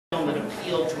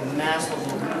appeal to a mass level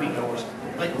of moviegoers,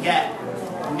 but yet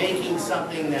making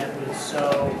something that was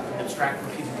so abstract for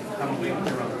people to come away with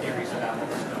their own theories about what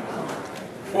was going on?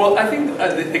 Well, I think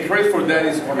the credit for that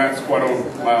is Alfonso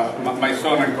Cuaron, my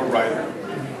son and co-writer.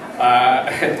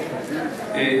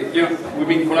 You know, we've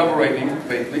been collaborating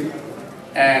lately,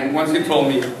 and once he told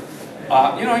me,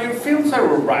 you know, your films are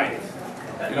alright,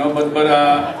 you know,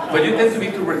 but you tend to be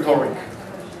too rhetoric.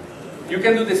 You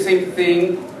can do the same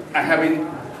thing and having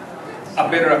a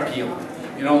better appeal,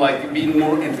 you know, like being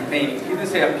more entertaining. He didn't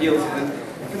say appeal, he said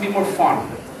it can be more fun.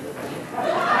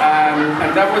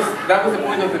 And that was the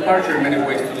point of departure in many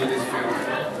ways to do this film.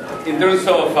 In terms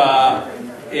of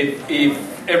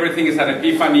if everything is an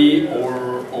epiphany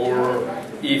or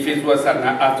if it was an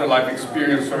afterlife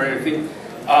experience or anything,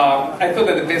 I thought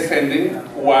that the best ending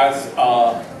was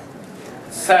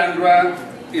Sandra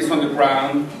is on the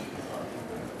ground,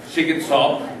 she gets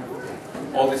up,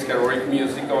 all this heroic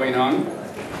music going on,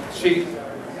 she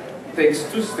takes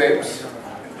 2 steps,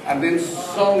 and then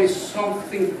suddenly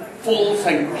something falls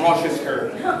and crushes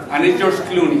her, and it's George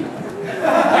Clooney. You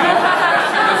know,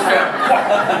 she just said,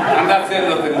 and that's the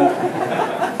end of the movie.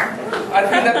 I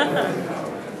think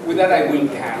that with that I win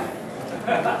Cannes.